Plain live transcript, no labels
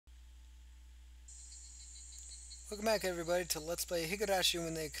Welcome back, everybody, to Let's Play Higurashi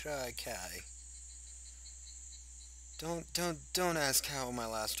When They Cry Kai. Don't ask how my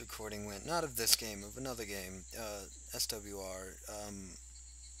last recording went. Not of this game, of another game. SWR.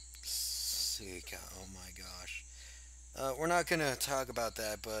 Suika. Oh my gosh. We're not gonna talk about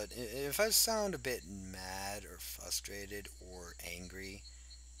that, but if I sound a bit mad or frustrated or angry,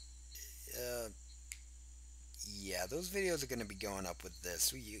 uh, yeah, those videos are gonna be going up with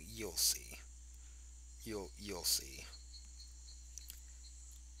this. You'll see. You'll see.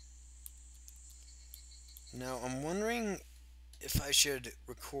 Now I'm wondering if I should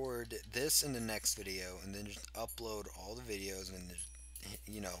record this in the next video and then just upload all the videos and just,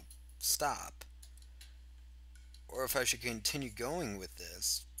 stop. Or if I should continue going with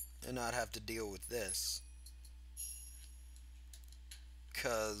this and not have to deal with this.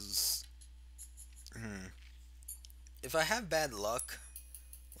 Because, if I have bad luck,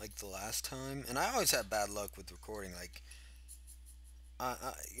 like the last time, and I always have bad luck with recording, like,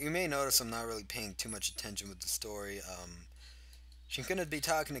 you may notice I'm not really paying too much attention with the story. She's gonna be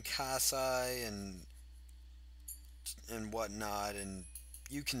talking to Kasai and whatnot, and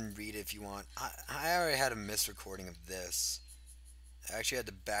you can read it if you want. I already had a misrecording of this. I actually had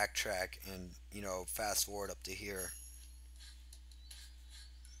to backtrack and, fast forward up to here.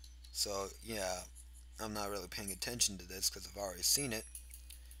 So, yeah, I'm not really paying attention to this because I've already seen it.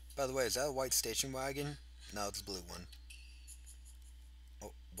 By the way, is that a white station wagon? No, it's a blue one.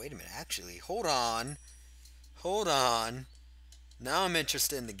 Oh, wait a minute, actually. Hold on. Hold on. Now I'm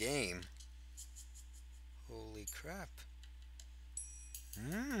interested in the game. Holy crap.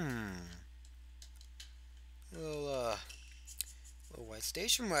 Hmm. Little, little white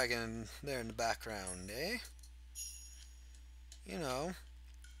station wagon there in the background, eh? You know,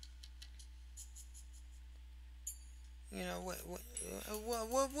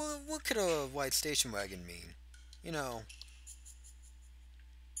 what could a white station wagon mean? You know,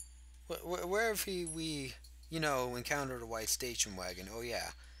 wherever we, encountered a white station wagon. Oh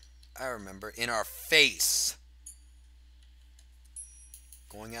yeah, I remember. In our face,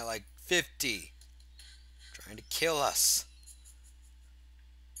 going at like 50, trying to kill us.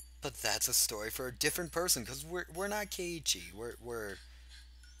 But that's a story for a different person, because we're not Keiichi. We're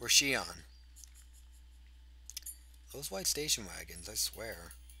Shion. Those white station wagons, I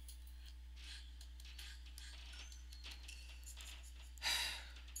swear.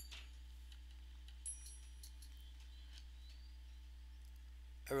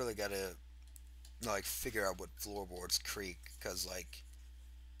 I really gotta like figure out what floorboards creak, because like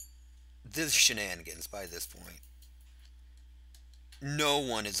this shenanigans by this point. No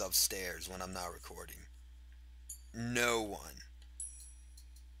one is upstairs when I'm not recording. No one.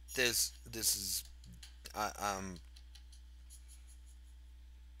 This is I, I'm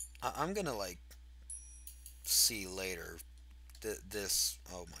I'm gonna like see later. This,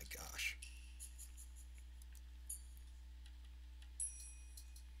 oh my gosh.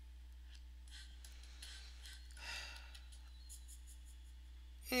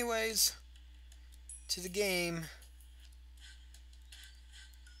 Anyways, to the game.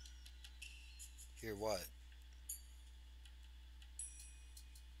 Here what?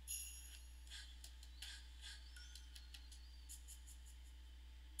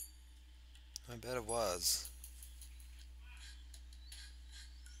 I bet it was.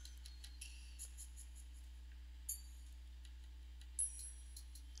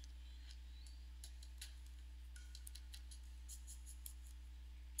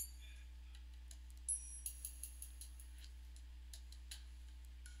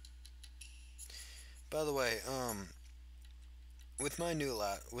 By the way, with my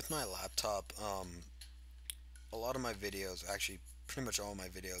laptop, a lot of my videos, actually pretty much all my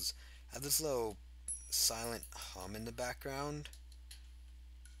videos, have this little silent hum in the background.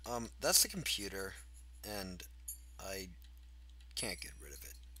 That's the computer, and I can't get rid of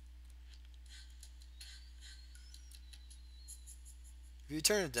it. If you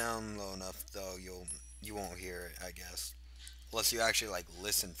turn it down low enough, though, you won't hear it, I guess, unless you actually like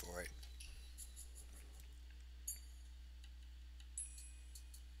listen for it.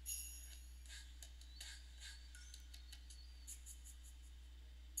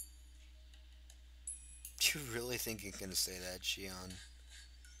 Do you really think you're gonna say that, Shion?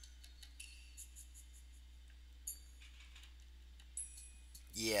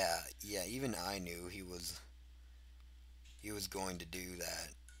 Yeah, yeah. Even I knew he was going to do that.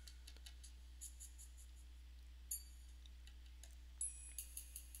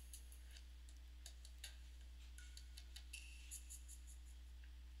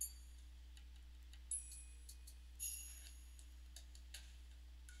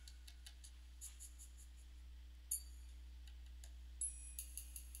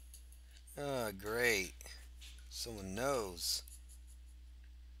 Oh, great. Someone knows.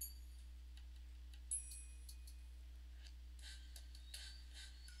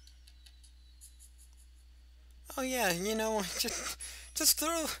 Oh yeah, just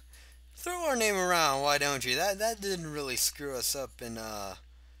throw our name around. Why don't you? That didn't really screw us up in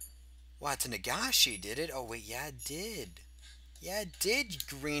Watanagashi, did it? Oh wait, yeah, it did. Yeah, it did.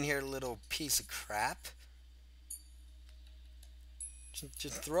 Green haired little piece of crap.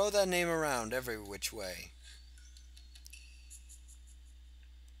 Just throw that name around every which way.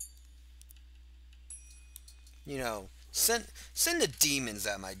 Send the demons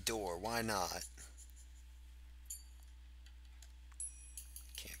at my door. Why not?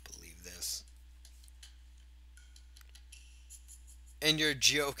 Can't believe this. And you're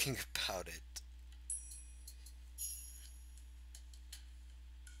joking about it.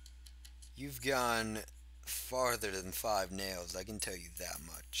 You've gone farther than 5 nails, I can tell you that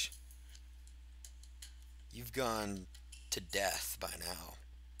much. You've gone to death by now.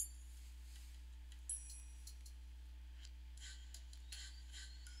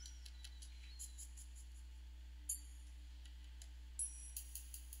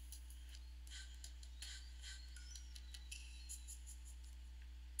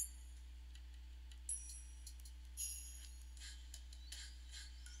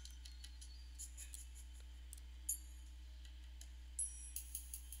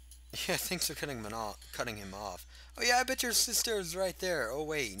 Yeah, thanks for cutting him off. Oh yeah, I bet your sister is right there. Oh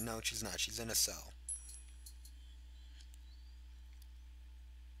wait, no, she's not. She's in a cell.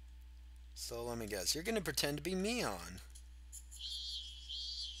 So let me guess. You're gonna pretend to be Mion.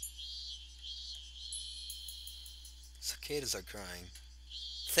 Cicadas are crying.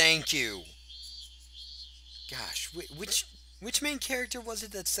 Thank you. Gosh, which main character was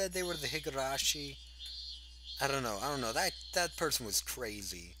it that said they were the Higurashi? I don't know. I don't know. That person was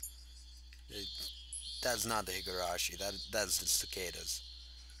crazy. It, that's not the Higurashi. That's the cicadas.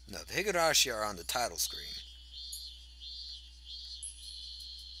 No, the Higurashi are on the title screen.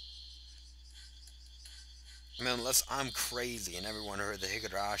 I mean, unless I'm crazy and everyone heard the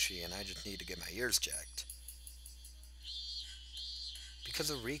Higurashi and I just need to get my ears checked. Because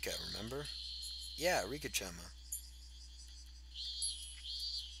of Rika, remember? Yeah, Rika Chama.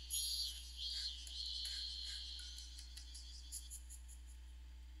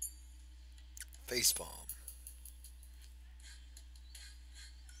 Facepalm.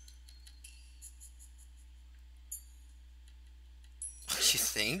 You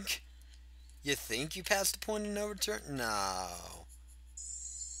think? You think you passed the point of no return? No.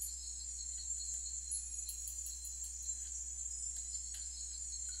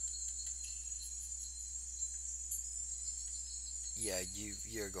 Yeah,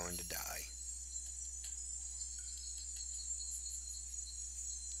 you're going to die.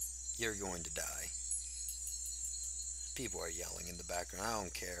 You're going to die. People are yelling in the background. I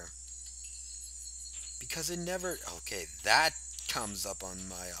don't care. Because it never. Okay, that comes up on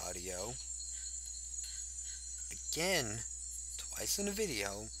my audio. Again, twice in a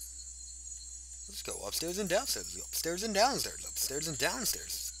video. Let's go upstairs and downstairs. Let's go upstairs and downstairs. Upstairs and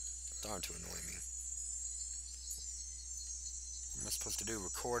downstairs. Darn to annoy me. What am I supposed to do?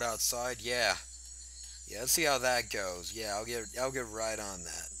 Record outside? Yeah. Yeah, let's see how that goes. Yeah, I'll get right on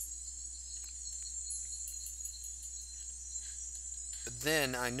that. But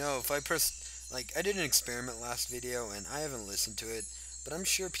then I know if I press like I did an experiment last video and I haven't listened to it, but I'm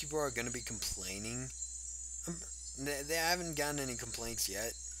sure people are going to be complaining. Um, they haven't gotten any complaints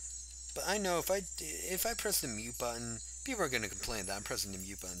yet, but I know if I press the mute button, people are going to complain that I'm pressing the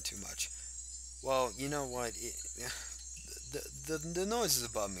mute button too much. Well, you know what? The noises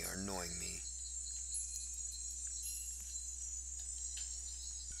above me are annoying me.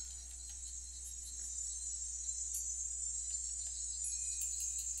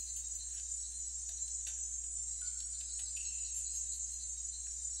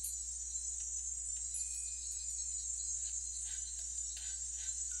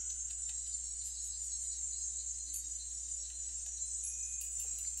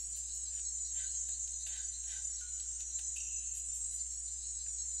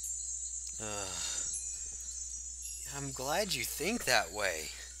 I'm glad you think that way,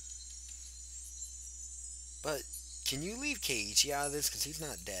 but can you leave Keiichi out of this because he's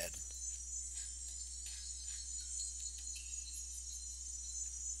not dead?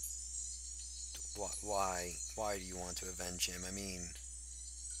 Why do you want to avenge him? I mean,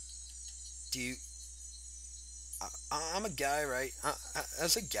 do you? I'm a guy, right?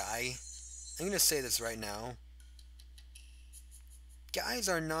 As a guy, I'm gonna say this right now. Guys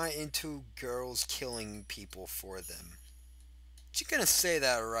are not into girls killing people for them. You're gonna say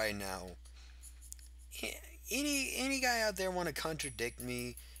that right now. Any guy out there want to contradict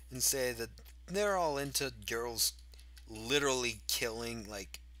me and say that they're all into girls literally killing?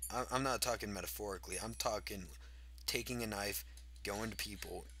 Like, I'm not talking metaphorically. I'm talking taking a knife, going to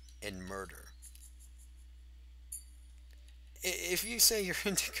people, and murder. If you say you're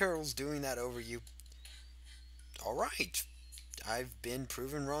into girls doing that over you, all right. I've been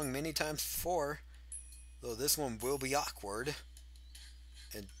proven wrong many times before. Though this one will be awkward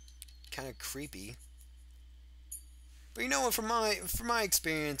and kind of creepy. But you know what? From my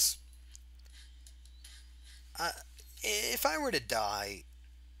experience, I, if I were to die,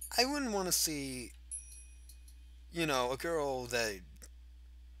 I wouldn't want to see a girl that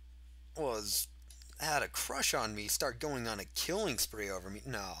was had a crush on me start going on a killing spree over me.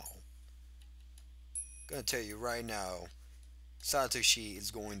 No, gonna tell you right now, Satoshi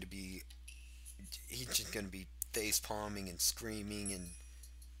is going to be he's just gonna be face palming and screaming and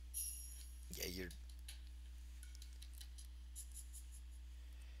yeah, yeah.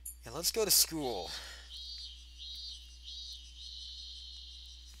 Let's go to school.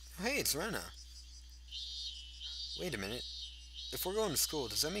 Oh, hey, it's Rena. Wait a minute. If we're going to school,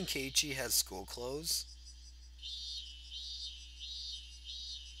 does that mean Keiichi has school clothes?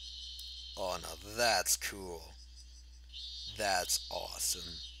 Oh no, that's cool. That's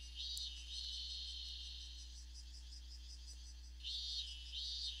awesome.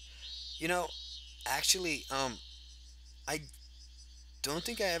 You know, actually, I don't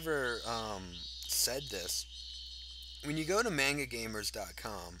think I ever said this. When you go to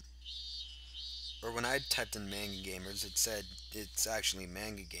mangagamers.com, or when I typed in manga gamers, it said it's actually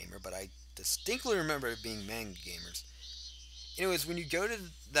manga gamer, but I distinctly remember it being manga gamers. Anyways, when you go to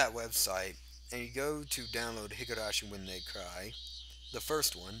that website and you go to download Higurashi When They Cry, the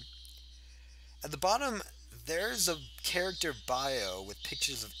first one, at the bottom there's a character bio with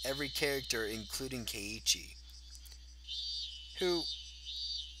pictures of every character, including Keiichi, who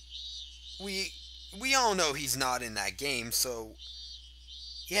we we all know he's not in that game. So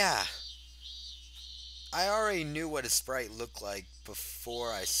yeah, I already knew what his sprite looked like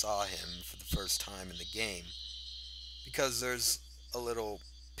before I saw him for the first time in the game because there's a little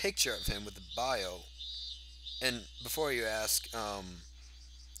picture of him with the bio. And before you ask,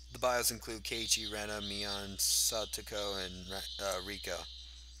 the bios include Keiichi, Rena, Mion, Satoko, and Rika.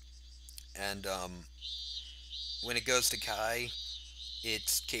 And when it goes to Kai,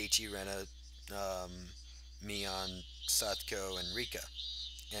 it's Keiichi, Rena, um, Mion, Satoko, and Rika.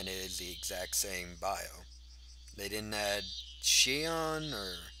 And it is the exact same bio. They didn't add Shion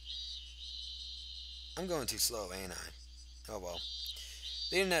or. I'm going too slow, ain't I? Oh well.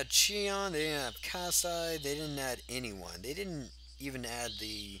 They didn't add Shion, they didn't have Kasai, they didn't add anyone. They didn't even add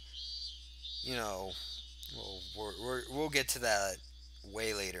the. You know. Well, we'll get to that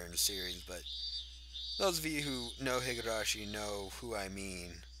way later in the series, but those of you who know Higurashi know who I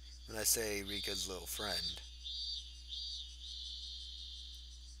mean when I say Rika's little friend.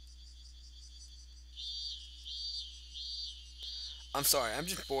 I'm sorry, I'm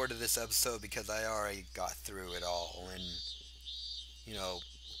just bored of this episode because I already got through it all and, you know,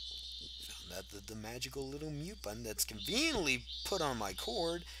 found that the magical little mute button that's conveniently put on my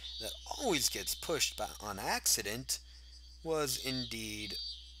cord that always gets pushed by, on accident was indeed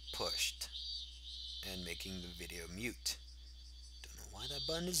pushed and making the video mute. Don't know why that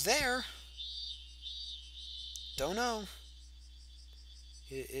button is there. Don't know.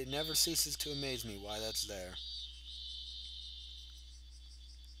 It never ceases to amaze me why that's there.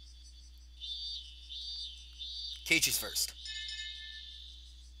 Keiichi's first.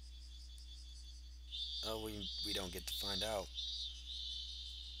 Oh, we don't get to find out.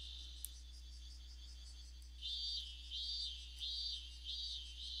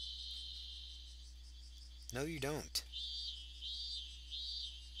 No, you don't.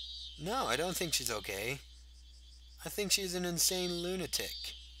 No, I don't think she's okay. I think she's an insane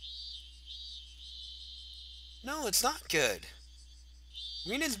lunatic. No, it's not good.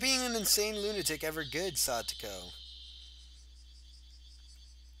 When is being an insane lunatic ever good, Satoko?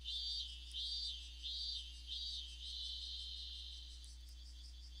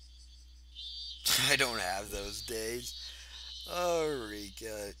 I don't have those days. Oh,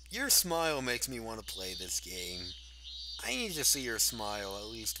 Rika, your smile makes me want to play this game. I need to see your smile at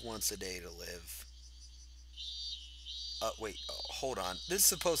least once a day to live. Wait, hold on. This is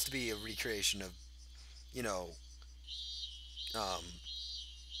supposed to be a recreation of, you know, um,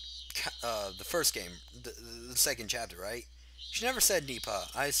 the first game, the second chapter, right? She never said Nipa.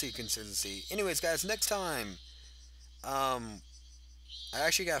 I see consistency. Anyways, guys, next time, um, I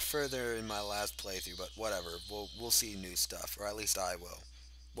actually got further in my last playthrough, but whatever. We'll see new stuff, or at least I will.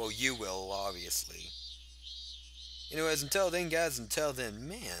 Well, you will, obviously. Anyways, until then, guys, until then,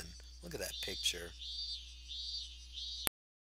 man, look at that picture.